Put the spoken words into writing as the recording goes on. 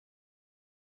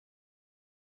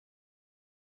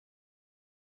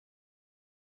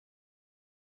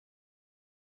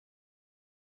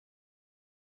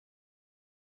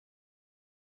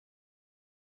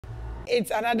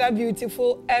It's another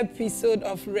beautiful episode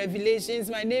of Revelations.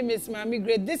 My name is Maame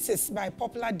Grace. This is by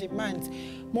popular demand.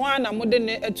 Mo ana mo de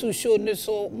ne to show no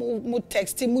so mo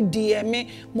text mo DM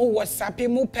mo WhatsApp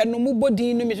mo pen mo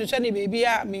body no me hwehwe ne baby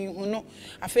a me hu no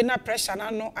afi na pressure na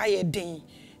no aye den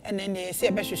ene ne se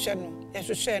be hwehwe no ye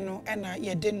hwehwe no na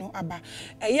ye de no aba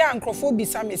eya ankrofo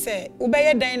bisa me se wo be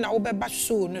ye den na wo be ba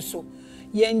show no so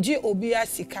ye ngi obi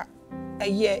asika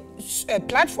a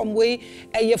platform way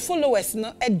a followers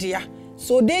no edia.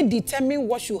 So they determine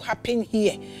what should happen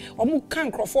here. Omo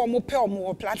kan crofo omo pe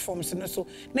omo platforms no so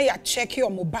na ya check your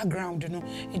background no.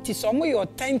 It is omo your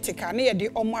authentic and ya de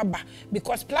omo aba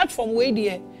because platform way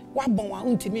there wa bon wa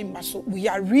untimi mba so we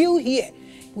are real here.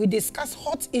 We discuss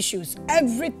hot issues,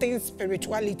 everything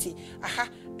spirituality. Aha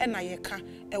and ayeka.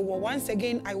 Once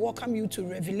again I welcome you to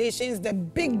Revelations, the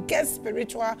biggest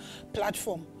spiritual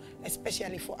platform,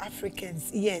 especially for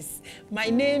Africans. Yes, my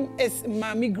name is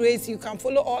Maame Grace. You can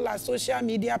follow all our social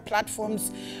media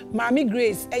platforms. Maame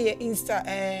Grace, Insta,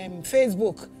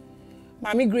 Facebook.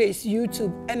 Maame Grace,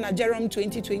 YouTube, and Jerome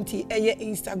 2020,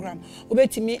 Instagram.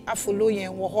 Obetimi a follow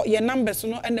your numbers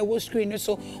no and the screen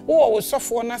so was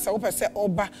software na sa opese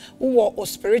oba who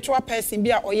spiritual person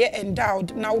be or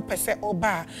endowed now opese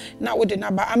oba now with the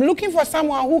number. I'm looking for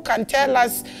someone who can tell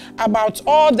us about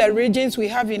all the regions we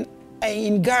have in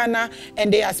Ghana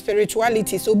and their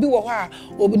spirituality. So be wa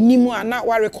nimu ana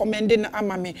wa recommending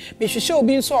amame me hwehwe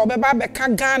obi so obeba beka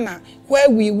Ghana where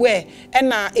we were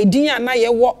na edin ana ye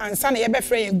wo ansa na ye be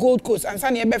frɛ Gold Coast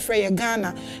ansa na ye be frɛ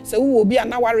Ghana so wo obi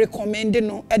ana wa recommending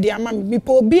no e de amame me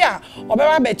po obi a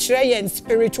obeba be kyerɛ ye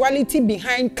spirituality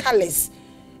behind colors.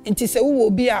 Nti se wo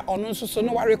obi a ono nso so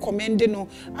no wa recommend no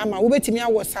ama wo betimi a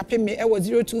WhatsApp me e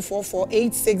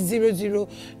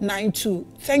 0244860092.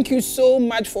 Thank you so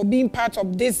much for being part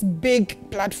of this big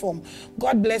platform.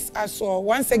 God bless us all.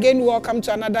 Once again, welcome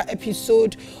to another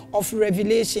episode of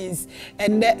Revelations.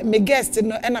 And my guest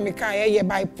no and me kan here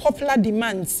by popular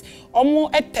demands.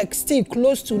 Omo e texti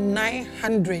close to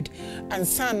 900 and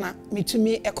sana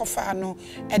mitumi ekofa no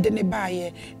e de ne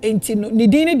baye. Enti no ni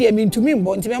din de me ntumi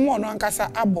mbo enti me mo no ankasa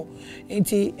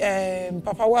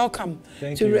Papa, welcome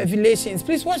to Revelations.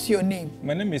 Please, what's your name?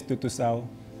 My name is Thotho.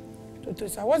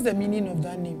 Thotho, what's the meaning of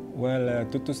that name? Well,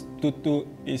 Thotho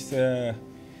is a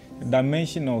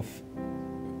dimension of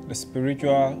the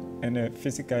spiritual and the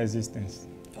physical existence.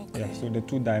 Okay. Yeah, so the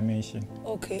two dimensions.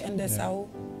 Okay, and the Sao?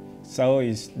 Sao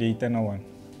is the eternal one.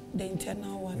 The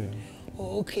eternal one. Yeah.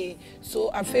 Oh, okay.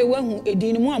 So I feel when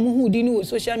who didn't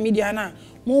social media na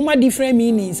more different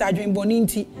meanings. I join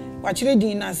boninti. Wachire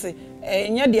din na se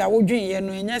enya dia wodwen ye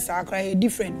no enya sa akra ye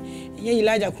different enya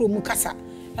Elijah kro mu kasa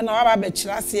na wa ba be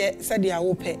kira se dia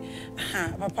wo pe.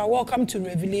 Papa, welcome to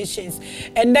Revelations.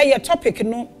 And then your topic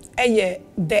no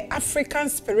the African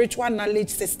spiritual knowledge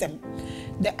system.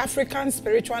 The African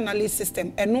spiritual knowledge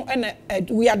system. And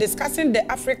we are discussing the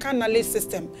African knowledge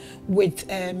system with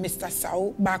Mr.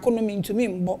 Sao. Bakonomi to me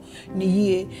mbo ni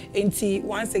ye. Enti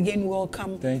once again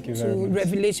welcome to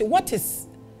Revelation.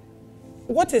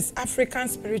 What is African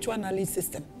spiritual knowledge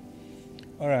system?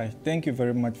 All right. Thank you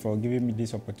very much for giving me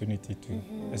this opportunity to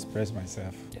express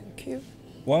myself. Thank you.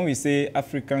 When we say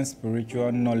African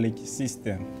spiritual knowledge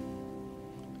system,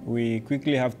 we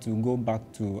quickly have to go back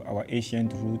to our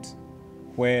ancient roots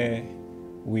where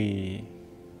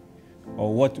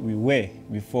what we were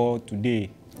before today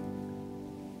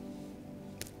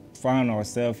found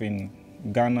ourselves in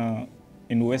Ghana,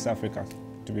 in West Africa,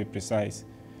 to be precise.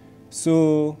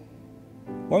 So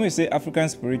when we say African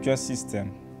spiritual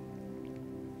system,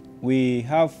 we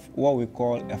have what we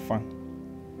call a fan.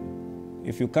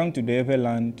 If you come to the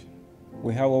Everland,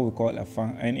 we have what we call a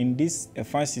fan. And in this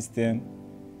fan system,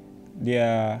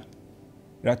 there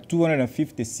are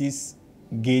 256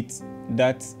 gates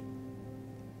that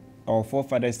our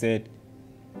forefathers said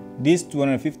these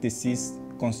 256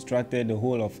 constructed the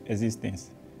whole of existence.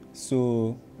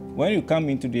 So when you come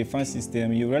into the fan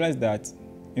system, you realize that,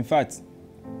 in fact,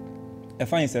 a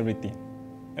fan is everything.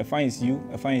 A fan is you,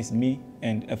 a fan is me,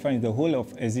 and a fan is the whole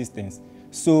of existence.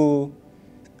 So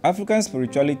African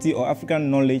spirituality or African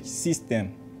knowledge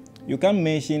system, you can't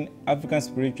mention African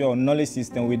spiritual or knowledge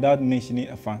system without mentioning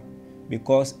a fan,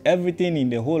 because everything in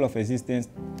the whole of existence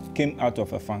came out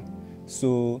of a fan.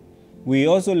 So we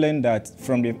also learned that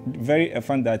from the very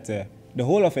fan that the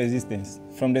whole of existence,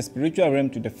 from the spiritual realm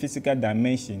to the physical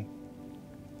dimension,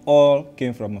 all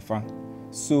came from a fan.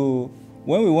 So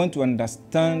when we want to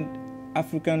understand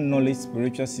African knowledge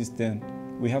spiritual system,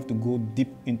 we have to go deep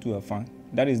into a fan.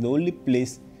 That is the only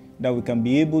place that we can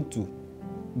be able to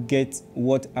get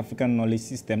what African knowledge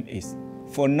system is.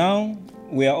 For now,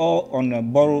 we are all on a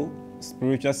borrowed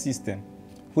spiritual system,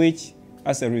 which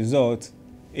as a result,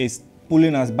 is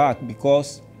pulling us back,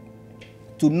 because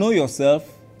to know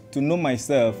yourself, to know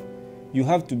myself, you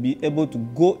have to be able to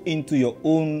go into your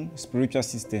own spiritual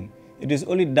system. It is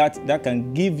only that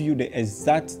can give you the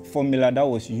exact formula that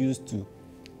was used to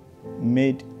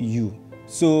made you.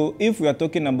 So if we are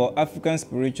talking about African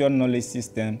spiritual knowledge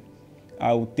system,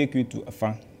 I will take you to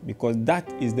Afa, because that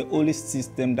is the only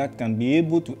system that can be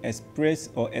able to express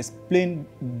or explain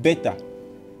better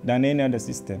than any other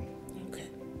system. Okay.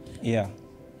 Yeah.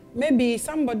 Maybe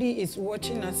somebody is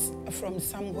watching us from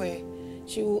somewhere.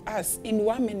 She will ask in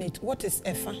 1 minute, what is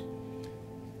Efa?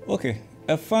 Okay.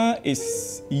 Efa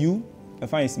is you.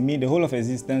 Efa is me. The whole of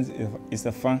existence is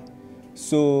Efa.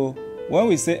 So when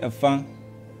we say Efa,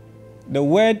 the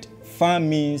word Fa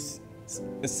means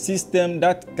a system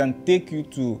that can take you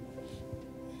to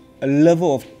a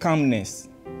level of calmness,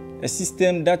 a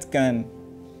system that can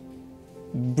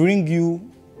bring you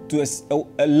to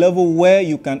a level where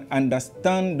you can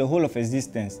understand the whole of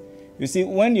existence. You see,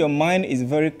 when your mind is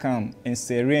very calm and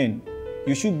serene,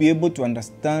 you should be able to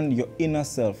understand your inner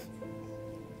self.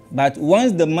 But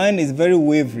once the mind is very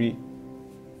wavery,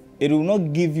 it will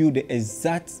not give you the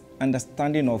exact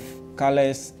understanding of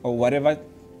colors or whatever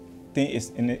thing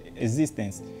is in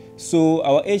existence. So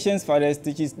our ancient fathers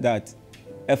teaches that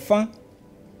Efa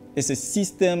is a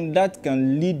system that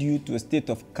can lead you to a state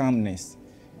of calmness.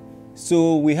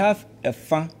 So we have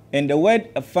Efa, and the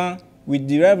word Efa, we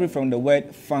derive it from the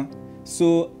word Fa.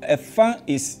 So Efa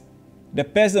is the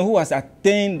person who has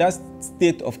attained that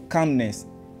state of calmness.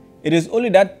 It is only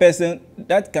that person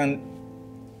that can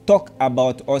talk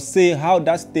about or say how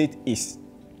that state is.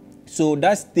 So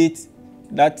that state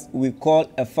that we call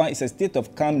Efa is a state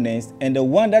of calmness, and the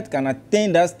one that can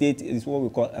attain that state is what we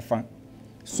call Efa.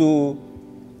 So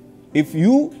if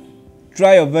you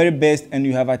try your very best and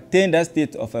you have attained that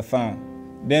state of Efa,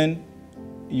 then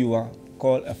you are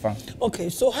called Efa. Okay,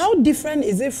 so how different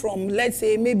is it from, let's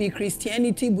say, maybe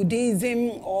Christianity,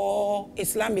 Buddhism, or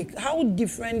Islamic? How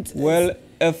different? Well,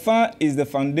 Efa is the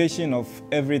foundation of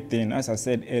everything, as I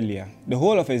said earlier. The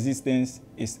whole of existence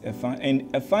is Efa,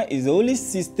 and Efa is the only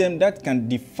system that can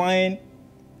define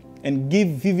and give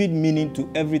vivid meaning to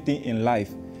everything in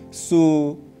life.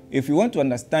 So if you want to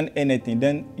understand anything,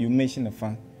 then you mention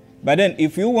Efa. But then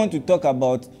if you want to talk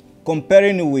about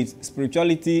comparing it with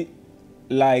spirituality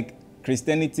like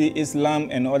Christianity, Islam,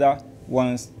 and other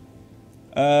ones,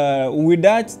 with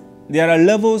that, there are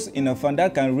levels in Efa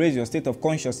that can raise your state of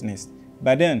consciousness.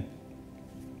 But then,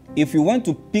 if you want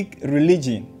to pick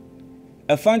religion,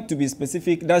 Efa, to be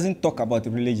specific, doesn't talk about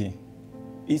religion.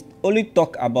 It only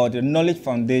talks about the knowledge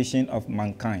foundation of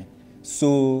mankind.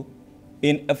 So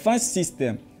in Efa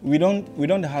system, we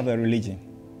don't have a religion.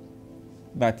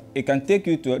 But it can take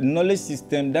you to a knowledge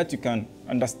system that you can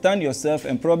understand yourself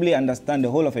and probably understand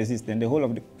the whole of existence, the whole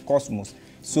of the cosmos.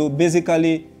 So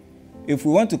basically, if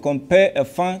we want to compare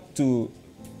Efa to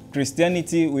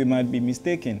Christianity, we might be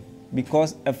mistaken,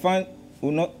 because Efa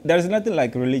will not, there is nothing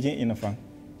like religion in Efa.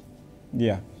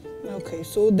 Yeah. Okay,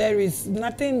 so there is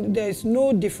nothing, there is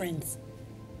no difference.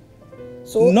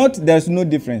 So there's no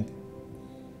difference.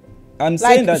 I'm like,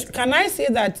 saying that. Can I say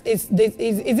that is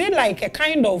it like a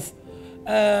kind of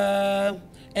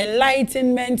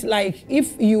enlightenment? Like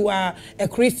if you are a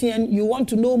Christian, you want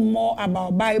to know more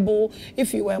about Bible.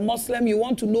 If you are a Muslim, you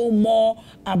want to know more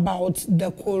about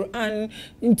the Quran.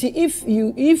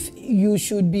 If you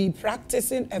should be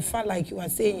practicing Efa like you are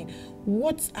saying,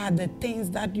 what are the things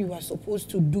that you are supposed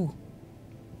to do?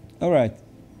 All right.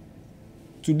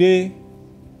 Today,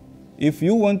 if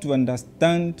you want to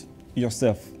understand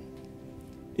yourself,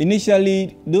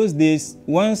 initially, those days,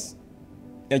 once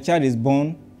a child is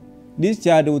born, this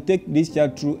child will take this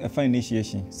child through a Efa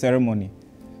initiation ceremony.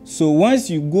 So once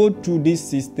you go through this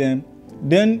system,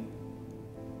 then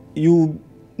you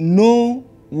know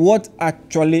what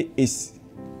actually is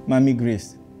Maame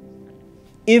Grace.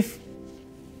 If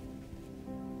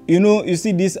you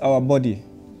see this, our body,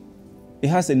 it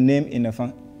has a name in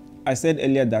Efa. I said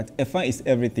earlier that Efa is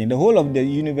everything. The whole of the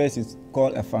universe is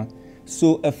called Efa.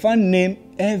 So Efa name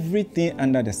everything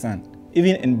under the sun,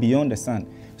 even and beyond the sun.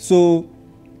 So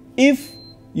if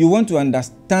you want to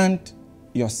understand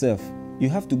yourself, you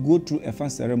have to go through Efa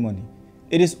ceremony.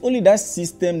 It is only that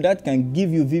system that can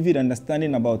give you vivid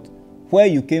understanding about where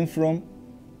you came from,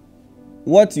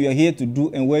 what you are here to do,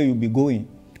 and where you'll be going.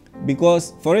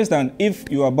 Because, for instance,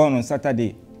 if you are born on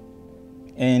Saturday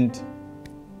and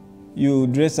you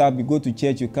dress up, you go to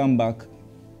church, you come back,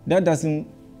 that doesn't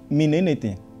mean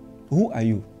anything. Who are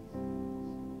you?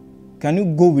 Can you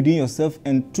go within yourself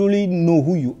and truly know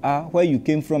who you are, where you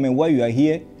came from, and why you are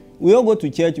here? we all go to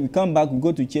church, we come back, we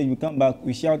go to church, we come back,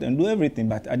 we shout and do everything.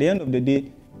 But at the end of the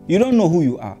day, you don't know who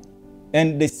you are.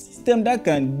 And the system that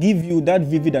can give you that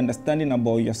vivid understanding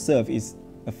about yourself is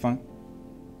a fan.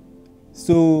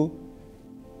 So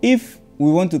if we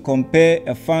want to compare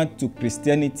a fan to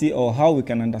Christianity, or how we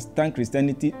can understand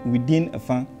Christianity within a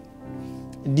fan,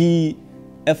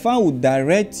 a fan will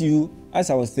direct you,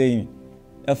 as I was saying.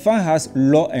 A fan has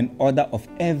law and order of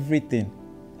everything.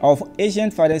 Our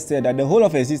ancient fathers said that the whole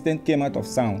of existence came out of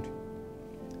sound.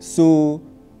 So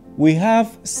we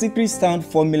have secret sound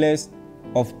formulas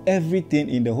of everything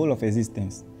in the whole of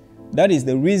existence. That is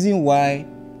the reason why,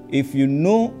 if you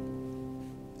know,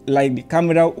 like the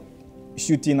camera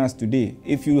shooting us today,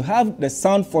 if you have the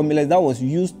sound formula that was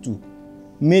used to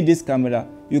make this camera,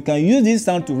 you can use this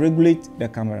sound to regulate the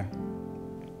camera.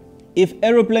 If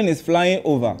aeroplane is flying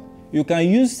over, you can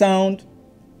use sound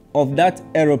of that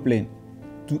aeroplane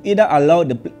to either allow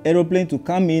the aeroplane to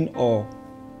come in or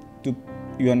to,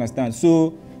 you understand.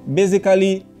 So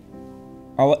basically,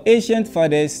 our ancient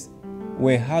fathers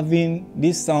were having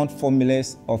these sound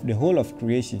formulas of the whole of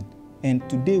creation. And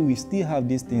today we still have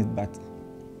these things, but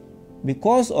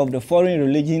because of the foreign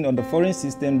religion or the foreign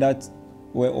system that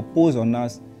were opposed on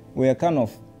us, we are kind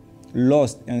of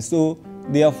lost. And so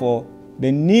therefore,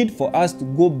 the need for us to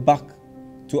go back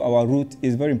to our root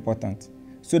is very important,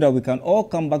 so that we can all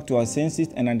come back to our senses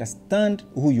and understand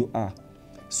who you are.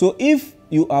 So if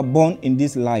you are born in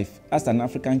this life as an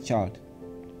African child,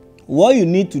 what you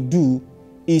need to do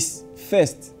is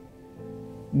first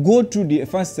go through the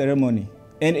first ceremony.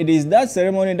 And it is that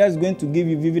ceremony that's going to give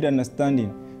you vivid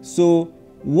understanding. So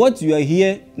what you are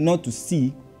here not to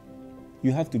see,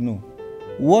 you have to know.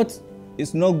 What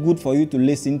is not good for you to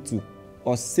listen to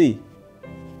or say,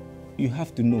 you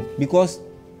have to know. Because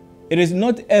it is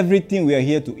not everything we are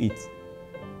here to eat.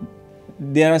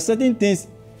 There are certain things,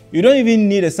 you don't even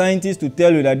need a scientist to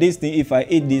tell you that this thing, if I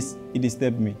eat this, it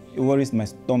disturbs me. It worries my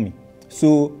stomach.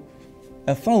 So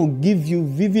a fan will give you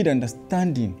vivid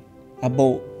understanding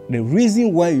about the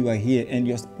reason why you are here and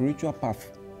your spiritual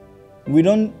path. We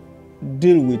don't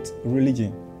deal with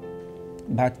religion,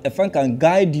 but a fan can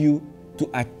guide you to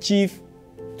achieve,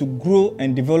 to grow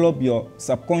and develop your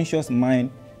subconscious mind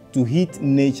to hit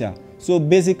nature. So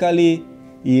basically,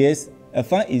 yes, a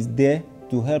fan is there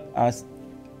to help us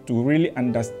to really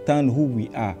understand who we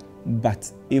are.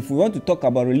 But if we want to talk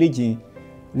about religion,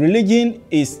 religion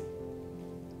is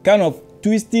kind of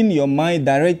twisting your mind,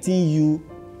 directing you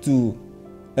to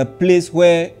a place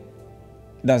where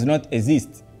does not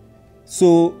exist.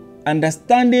 So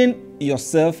understanding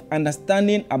yourself,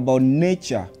 understanding about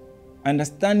nature,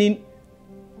 understanding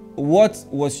what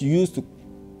was used to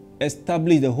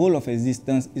establish the whole of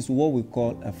existence is what we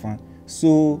call a fan.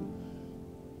 So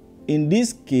in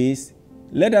this case,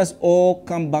 let us all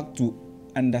come back to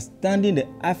understanding the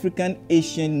African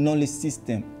Asian knowledge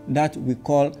system that we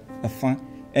call a fan.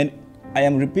 And I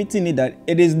am repeating it, that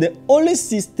it is the only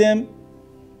system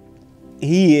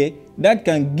here that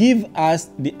can give us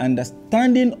the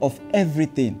understanding of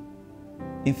everything.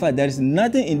 In fact, there is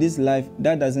nothing in this life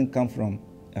that doesn't come from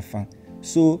a fan.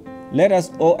 So let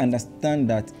us all understand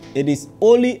that it is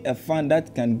only a fan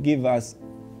that can give us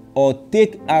or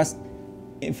take us.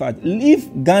 In fact, if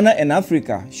Ghana and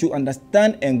Africa should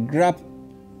understand and grasp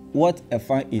what a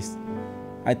fan is,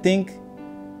 I think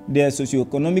the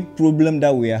socioeconomic problem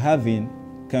that we are having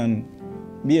can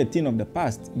be a thing of the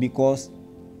past. Because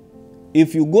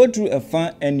if you go through a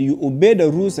fan and you obey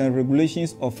the rules and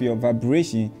regulations of your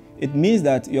vibration, it means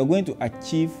that you're going to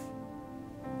achieve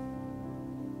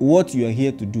what you are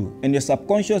here to do. And your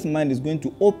subconscious mind is going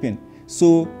to open.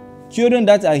 So children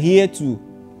that are here to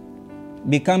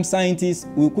become scientists,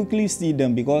 we'll quickly see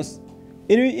them, because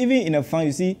even in a fan,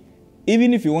 you see,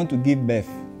 even if you want to give birth,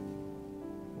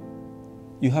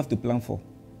 you have to plan for.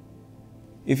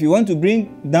 If you want to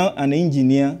bring down an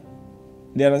engineer,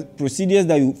 there are procedures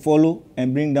that you follow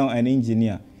and bring down an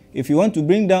engineer. If you want to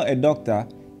bring down a doctor,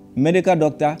 medical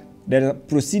doctor, there are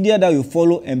procedures that you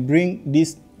follow and bring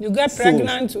this. You get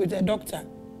pregnant with a doctor?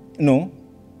 No.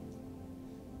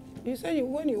 You said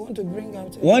when you want to bring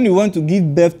out when you want to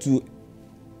give birth to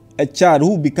a child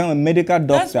who become a medical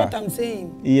doctor. That's what I'm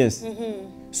saying. Yes.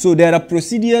 So there are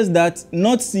procedures that,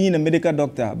 not seeing a medical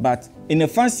doctor, but in a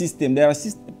fan system, there are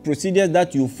procedures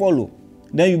that you follow.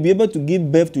 Then you'll be able to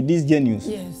give birth to this genius.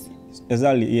 Yes.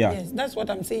 Exactly, yeah. Yes, that's what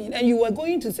I'm saying. And you were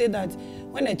going to say that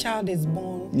when a child is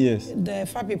born, yes, the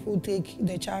FA people take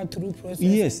the child through process.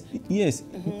 Yes, yes.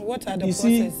 What are the process?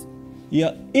 See,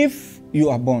 yeah, if you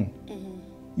are born,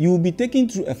 you will be taken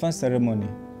through a FA ceremony.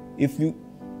 If you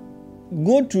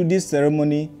go through this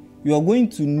ceremony, you are going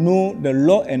to know the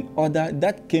law and order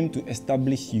that came to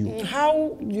establish you.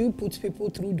 How do you put people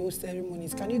through those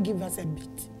ceremonies? Can you give us a bit?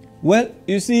 Well,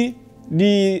 you see,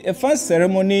 the first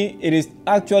ceremony, it is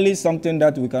actually something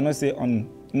that we cannot say on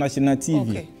national TV.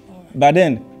 Okay. All right. But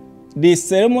then, the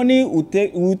ceremony will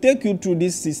take you through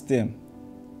this system.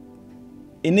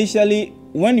 Initially,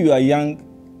 when you are young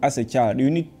as a child,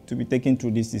 you need to be taken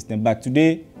through this system. But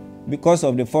today, because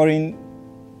of the foreign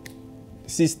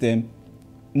system,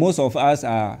 most of us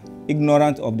are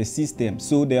ignorant of the system.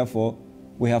 So therefore,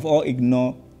 we have all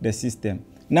ignored the system.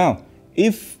 Now,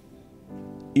 if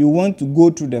you want to go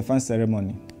through the first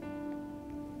ceremony,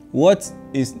 what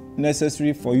is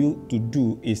necessary for you to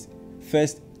do is,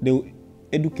 first, they will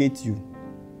educate you.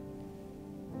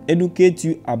 Educate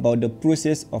you about the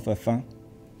process of a fan.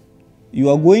 You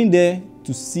are going there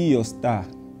to see your star.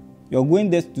 You are going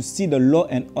there to see the law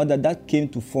and order that came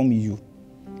to form you.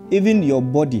 Even your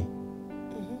body,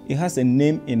 it has a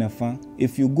name in a fan.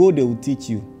 If you go, they will teach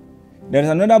you. There is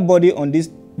another body on this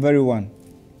very one.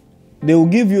 They will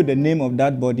give you the name of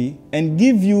that body and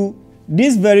give you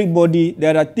this very body.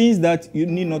 There are things that you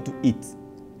need not to eat.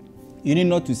 You need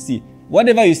not to see.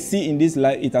 Whatever you see in this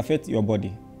life, it affects your body.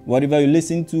 Whatever you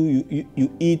listen to,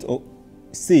 you eat or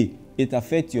say, it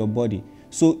affects your body.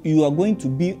 So you are going to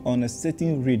be on a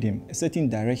certain rhythm, a certain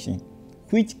direction,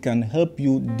 which can help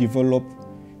you develop.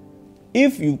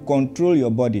 If you control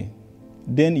your body,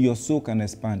 then your soul can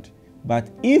expand. But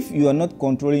if you are not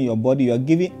controlling your body, you are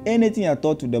giving anything at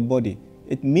all to the body,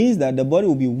 it means that the body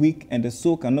will be weak and the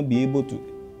soul cannot be able to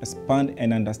expand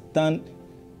and understand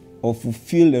or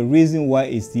fulfill the reason why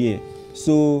it's here.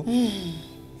 So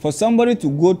for somebody to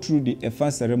go through the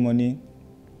Efa ceremony,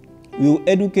 we will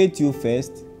educate you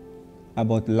first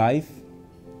about life.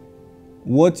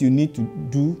 What you need to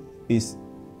do is,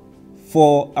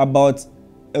 for about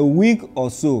a week or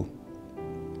so,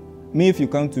 if you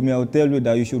come to me, I will tell you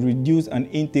that you should reduce an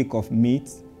intake of meat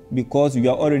because you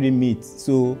are already meat.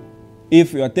 So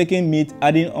if you are taking meat,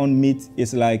 adding on meat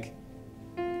is like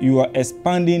you are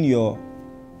expanding your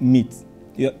meat.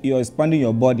 You're expanding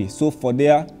your body. So for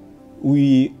there,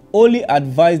 we only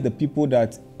advise the people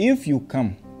that if you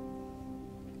come,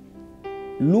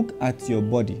 look at your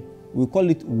body. We call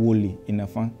it woli in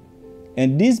Afan.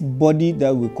 And this body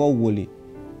that we call woli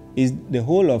is the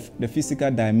whole of the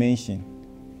physical dimension.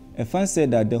 Afan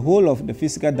said that the whole of the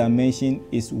physical dimension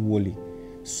is woli.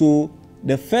 So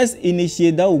the first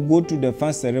initiate that will go through the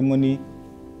first ceremony,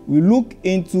 we look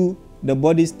into the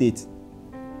body state.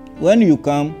 When you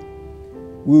come,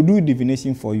 we'll do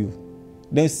divination for you.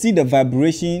 Then see the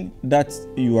vibration that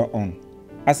you are on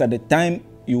as at the time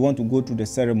you want to go through the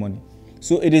ceremony.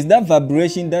 So it is that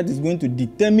vibration that is going to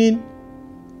determine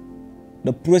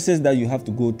the process that you have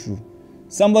to go through.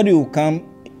 Somebody will come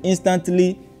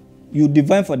instantly, you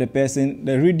divine for the person,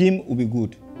 the redeem will be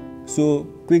good. So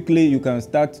quickly you can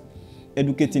start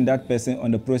educating that person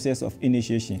on the process of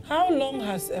initiation. How long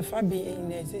has Efa been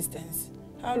in existence?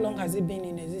 How long has it been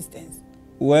in existence?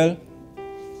 Well,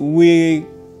 we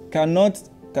cannot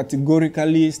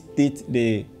categorically state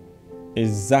the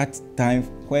exact time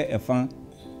where Efa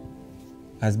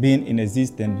has been in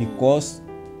existence because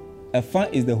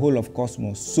Efa is the whole of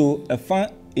cosmos. So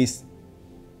Efa is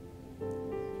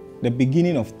the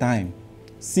beginning of time.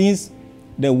 Since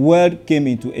the world came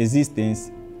into existence,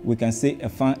 we can say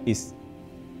Efa is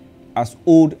as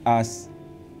old as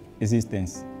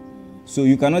existence. So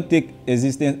you cannot take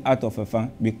existence out of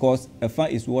Efa because Efa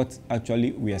is what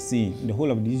actually we are seeing. The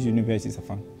whole of this universe is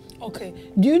Efa. Okay.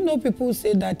 Do you know people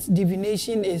say that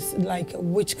divination is like a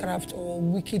witchcraft or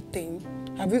wicked thing?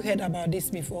 Have you heard about this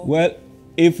before? Well,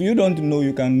 if you don't know,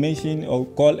 you can mention or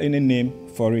call any name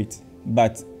for it.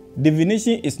 But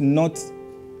divination is not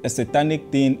a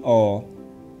satanic thing, or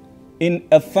in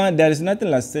Efa there is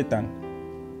nothing like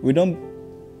Satan. We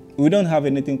don't have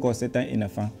anything called Satan in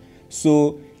Efa.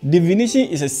 So divination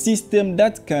is a system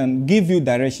that can give you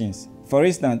directions. For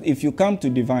instance, if you come to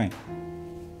divine,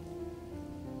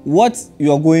 what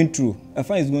you are going through,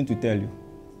 Efa is going to tell you.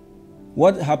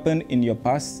 What happened in your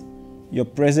past, your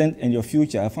present, and your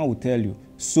future, Efa will tell you.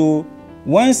 So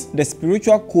once the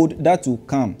spiritual code that will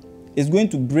come is going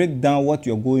to break down what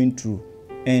you're going through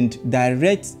and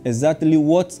direct exactly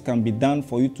what can be done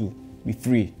for you to be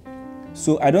free.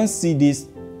 So I don't see this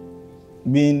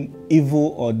being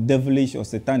evil or devilish or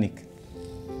satanic.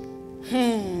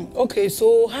 Okay,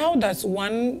 so how does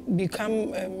one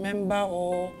become a member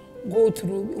or go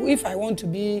through if I want to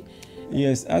be?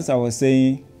 Yes, as I was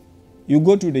saying, you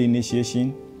go through the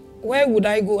initiation. Where would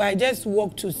I go? I just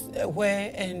walk to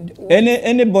where and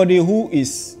anybody who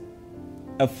is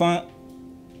a fan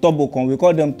Tobokon, we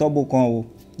call them Tobokon,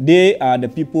 they are the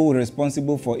people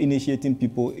responsible for initiating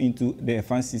people into the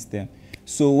EFAN system.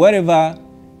 So wherever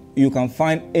you can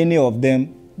find any of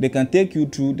them, they can take you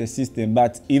through the system.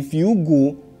 But if you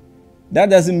go, that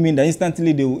doesn't mean that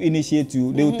instantly they will initiate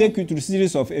you. They will take you through a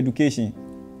series of education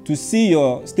to see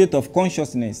your state of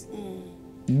consciousness.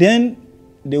 Then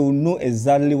they will know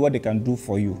exactly what they can do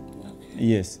for you. Okay.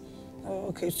 Yes.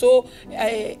 Okay, so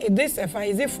this EFA,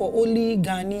 is it for only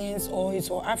Ghanaians or is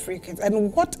for Africans?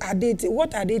 And what are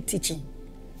they teaching?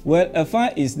 Well,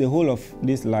 EFA is the whole of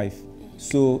this life.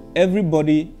 So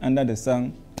everybody under the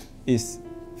sun is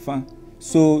fan.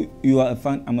 So you are a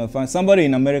fan, I'm a fan. Somebody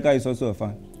in America is also a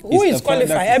fan. Who is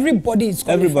qualified? Everybody is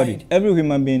qualified. Everybody. Every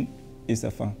human being is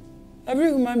a fan.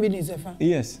 Every human being is a fan.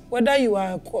 Yes. Whether you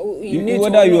are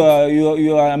whether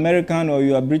you are American or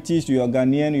you are British, you are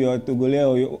Ghanaian, you are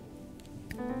Togolese, or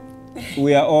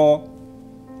we are all.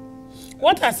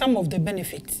 What are some of the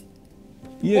benefits?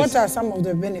 Yes. What are some of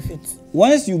the benefits?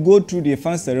 Once you go through the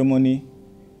fan ceremony,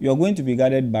 you are going to be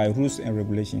guided by rules and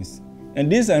regulations. And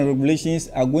these regulations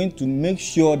are going to make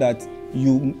sure that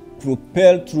you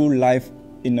propel through life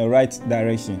in the right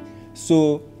direction.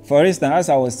 So, for instance, as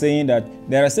I was saying, that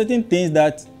there are certain things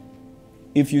that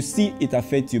if you see, it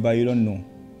affects you, but you don't know.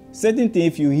 Certain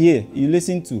things, if you hear, you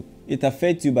listen to, it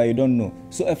affects you, but you don't know.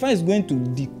 So EFA is going to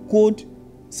decode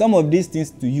some of these things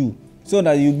to you so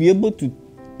that you'll be able to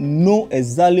know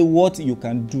exactly what you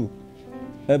can do.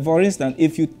 For instance,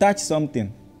 if you touch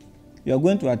something, you are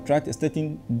going to attract a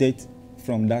certain date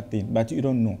from that thing, but you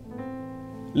don't know.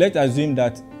 Let's assume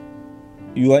that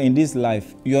you are in this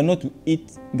life, you are not to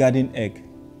eat garden egg,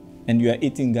 and you are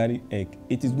eating garden egg.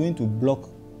 It is going to block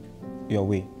your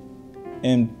way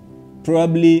and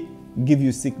probably give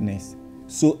you sickness.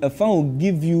 So EFA will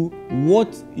give you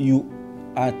what you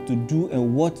are to do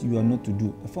and what you are not to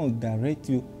do. EFA will direct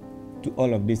you to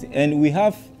all of this. And we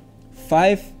have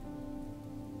 5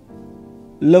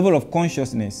 levels of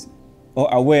consciousness or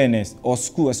awareness or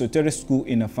school, esoteric school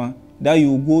in EFA that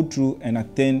you will go through and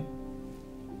attain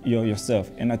yourself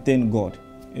and attain God.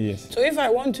 Yes. So if I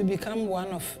want to become one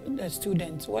of the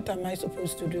students, what am I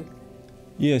supposed to do?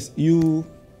 Yes,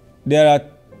 there are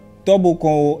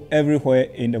Toboko everywhere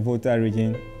in the Volta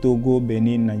region, Togo,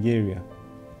 Benin, Nigeria,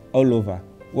 all over.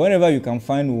 Wherever you can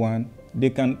find one,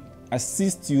 they can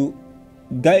assist you,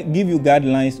 give you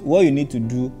guidelines, what you need to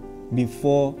do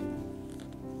before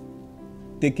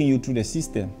taking you through the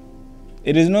system.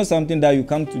 It is not something that you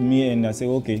come to me and I say,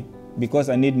 okay, because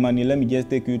I need money, let me just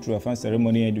take you through a fan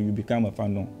ceremony and you become a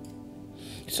fan. No.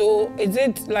 So is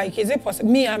it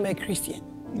possible? Me, I'm a Christian.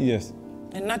 Yes.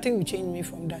 And nothing will change me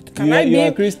from that. You are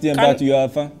a Christian, but you are a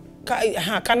fan.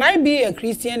 Can I be a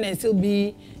Christian and still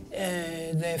be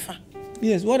the fan?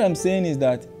 Yes, what I'm saying is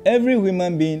that every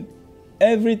human being,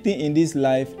 everything in this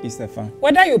life is a fan.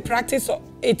 Whether you practice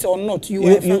it or not, you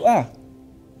are. You are.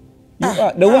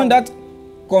 The one that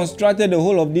constructed the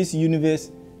whole of this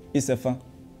universe is a fan.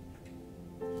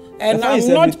 And I'm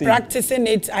not practicing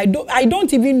it. I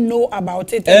don't even know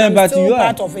about it. And I'm still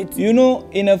part of it. You know,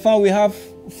 in EFA we have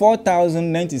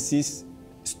 4,096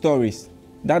 stories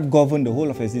that govern the whole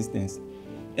of existence.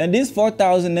 And these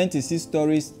 4,096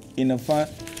 stories in EFA,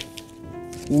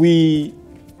 we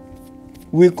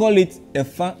call it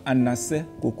EFA Anase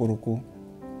Kokoroko.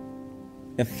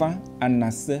 EFA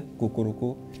Anase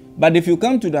Kokoroko. But if you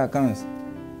come to the accounts,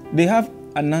 they have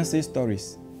Anase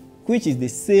stories, which is the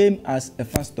same as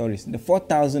EFA stories. The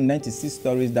 4,096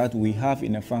 stories that we have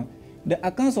in EFA, the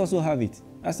accounts also have it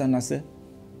as Anase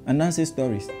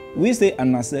stories. We say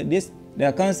Anase, the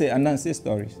accounts say Anase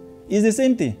stories. It's the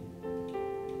same thing.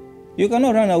 You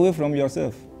cannot run away from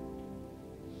yourself.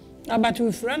 But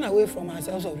we've run away from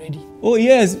ourselves already. Oh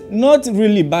yes, not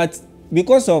really, but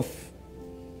because of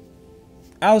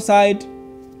outside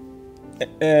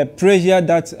pressure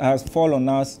that has fallen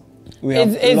on us, we have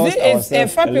lost ourselves.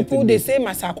 Is EFA people the same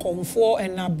as a comfort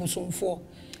and a busumfor?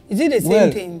 Is it the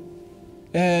same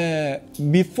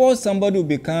thing? Before somebody will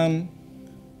become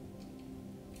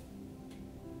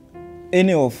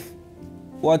any of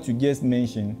what you just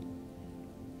mentioned,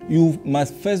 you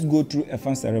must first go through a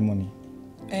fan ceremony.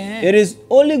 It is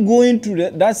only going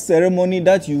through that ceremony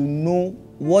that you know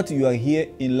what you are here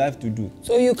in life to do.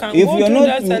 So you can go through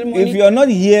that ceremony. If you are not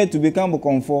here to become a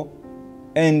comfort,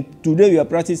 and today you are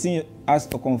practicing as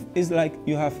a comfort, it's like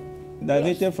you have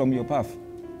diverted from your path.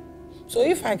 So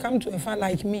if I come to a fan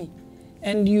like me,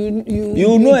 and you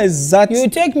know exactly, you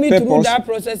take me through that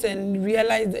process and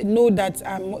know that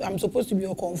I'm supposed to be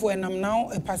a comfort and I'm now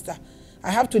a pastor,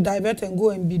 I have to divert and go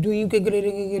and be doing.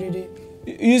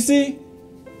 You see,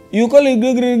 you call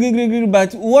it,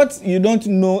 but what you don't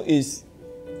know is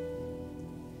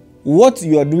what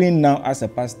you are doing now as a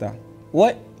pastor,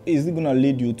 what is it going to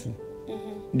lead you to?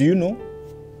 Do you know?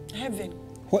 Heaven.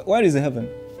 Where is heaven?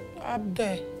 Up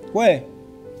there. Where?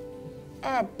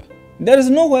 Up. There is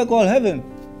nowhere called heaven.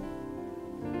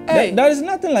 Hey. There is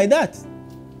nothing like that.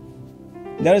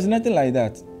 There is nothing like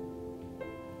that.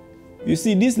 You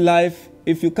see, this life,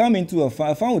 if you come into a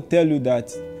farm will tell you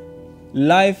that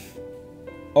life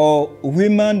or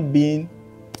human being,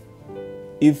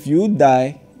 if you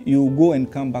die, you go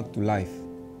and come back to life.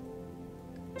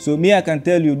 So me, I can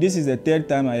tell you, this is the third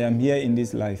time I am here in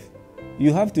this life.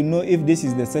 You have to know if this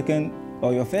is the second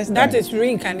or your first time. That is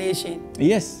reincarnation.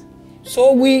 Yes.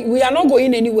 So we are not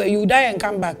going anywhere. You die and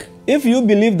come back. If you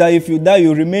believe that if you die,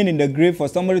 you remain in the grave for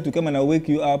somebody to come and wake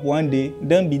you up one day,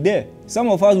 then be there. Some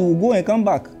of us will go and come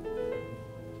back.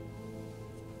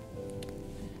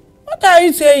 What are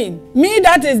you saying? Me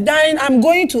that is dying, I'm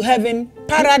going to heaven,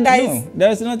 paradise. No,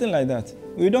 there is nothing like that.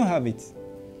 We don't have it.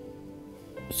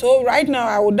 So right now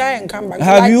I will die and come back.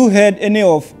 Have you heard any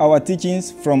of our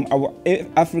teachings from our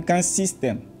African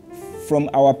system, from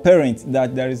our parents,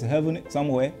 that there is heaven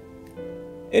somewhere?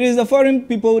 It is the foreign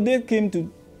people, they came to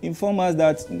inform us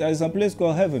that there is a place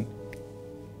called heaven.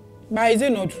 But is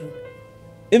it not true?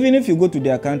 Even if you go to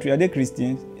their country, are they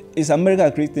Christians? Is America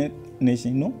a Christian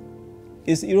nation? No.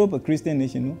 Is Europe a Christian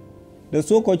nation? No. The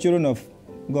so-called children of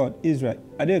God, Israel,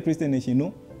 are they a Christian nation?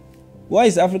 No. Why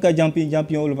is Africa jumping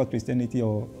all over Christianity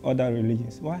or other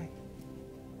religions? Why?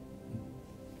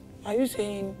 Are you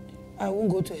saying I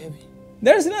won't go to heaven?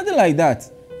 There is nothing like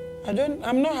that.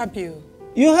 I'm not happy.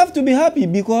 You have to be happy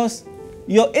because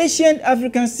your ancient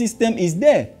African system is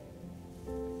there.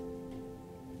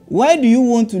 Why do you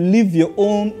want to leave your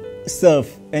own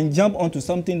self and jump onto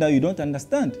something that you don't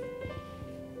understand?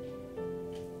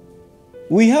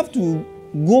 We have to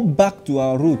go back to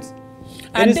our roots.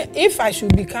 And if I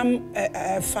should become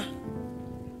a fa,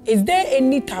 is there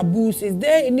any taboos? Is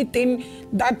there anything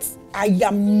that I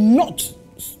am not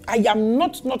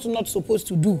supposed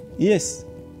to do? Yes.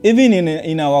 Even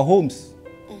in our homes,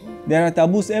 there are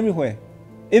taboos everywhere.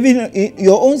 Even in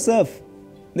your own self,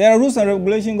 there are rules and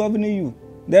regulations governing you.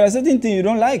 There are certain things you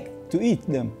don't like to eat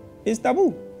them. It's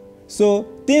taboo. So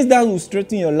things that will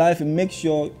straighten your life and make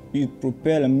sure you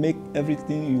prepare and make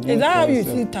everything you want. Is that how you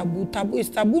see taboo? Is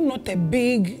taboo not a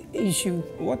big issue?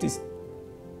 What is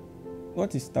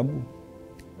taboo?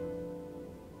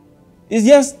 It's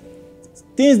just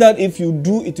things that if you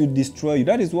do, it will destroy you.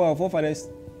 That is what our forefathers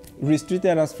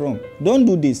restricted us from. Don't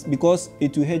do this because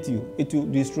it will hurt you. It will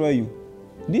destroy you.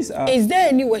 Is there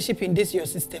any worship in this your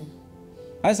system?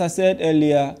 As I said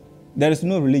earlier, there is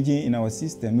no religion in our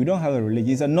system. We don't have a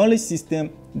religion. It's a knowledge system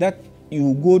that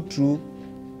you go through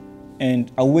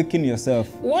and awaken yourself.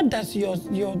 What does your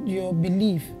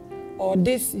belief or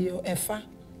this your Efa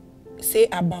say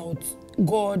about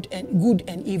God and good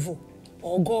and evil,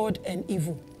 or God and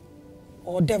evil,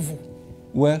 or devil?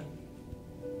 Well,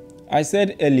 I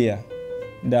said earlier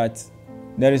that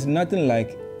there is nothing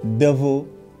like devil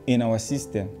in our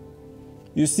system.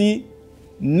 You see,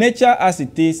 nature as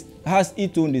it is has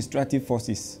its own destructive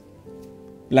forces,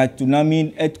 like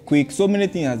tsunami, earthquake, so many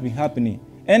things has been happening.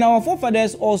 And our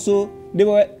forefathers also, they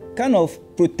were kind of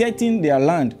protecting their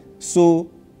land, so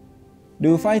they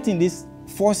were fighting these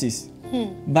forces.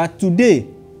 But today,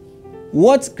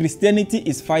 what Christianity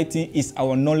is fighting is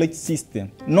our knowledge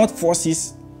system, not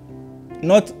forces,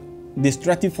 not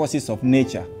destructive forces of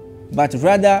nature, but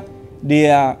rather they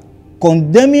are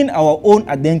condemning our own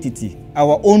identity.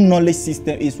 Our own knowledge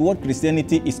system is what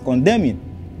Christianity is condemning,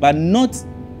 but not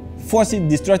forces,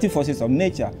 destructive forces of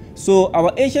nature. So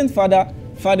our ancient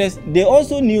fathers, they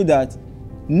also knew that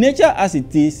nature as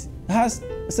it is has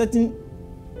certain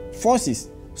forces.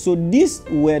 So these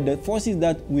were the forces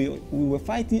that we were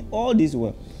fighting all this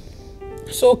while.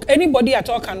 So anybody at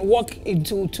all can walk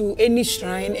into any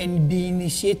shrine and be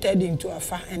initiated into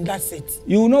Afa, and that's it?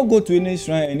 You will not go to any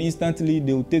shrine and instantly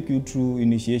they will take you through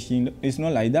initiation. It's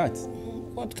not like that.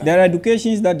 There are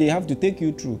educations that they have to take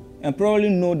you through and probably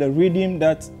know the rhythm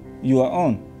that you are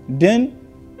on. Then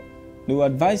they will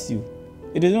advise you.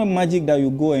 It is not magic that you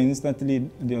go and instantly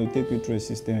they will take you through a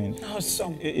system.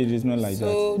 Awesome. It is not like that.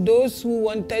 So those who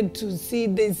wanted to see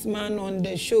this man on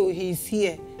the show, he's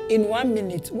here. In 1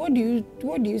 minute, what do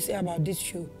you say about this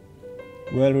show?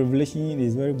 Well, Revelation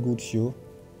is a very good show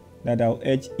that I'll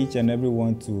urge each and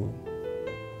everyone to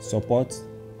support,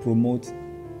 promote,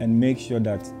 and make sure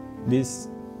that this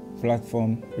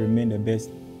platform remain the best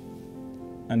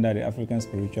under the African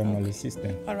spiritual knowledge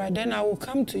system. All right, then I will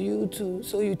come to you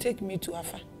so you take me to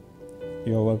Afa.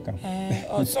 You're welcome.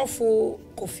 Osofo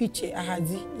Kofiche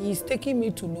Ahazi, he's taking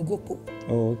me to Nogoko.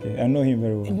 Oh, okay. I know him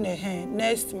very well.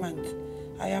 Next month.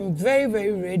 I am very,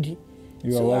 very ready.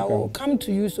 You are so welcome. I will come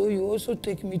to you, so you also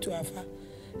take me to Afa.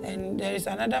 And there is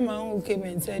another man who came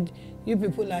and said, you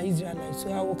people are Israelites.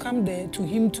 So I will come there to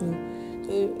him too.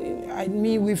 So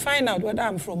we find out whether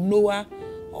I'm from Noah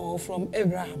or from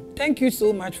Abraham. Thank you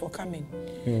so much for coming.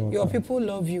 Your people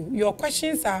love you. Your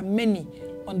questions are many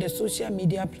on the social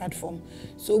media platform.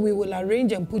 So we will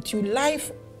arrange and put you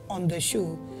live on the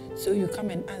show so you come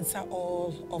and answer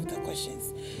all of the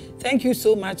questions. Thank you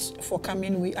so much for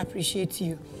coming. We appreciate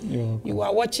you. You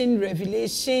are watching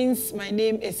Revelations. My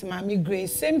name is Maame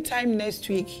Grace. Same time next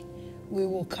week, we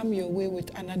will come your way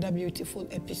with another beautiful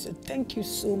episode. Thank you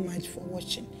so much for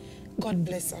watching. God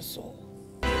bless us all.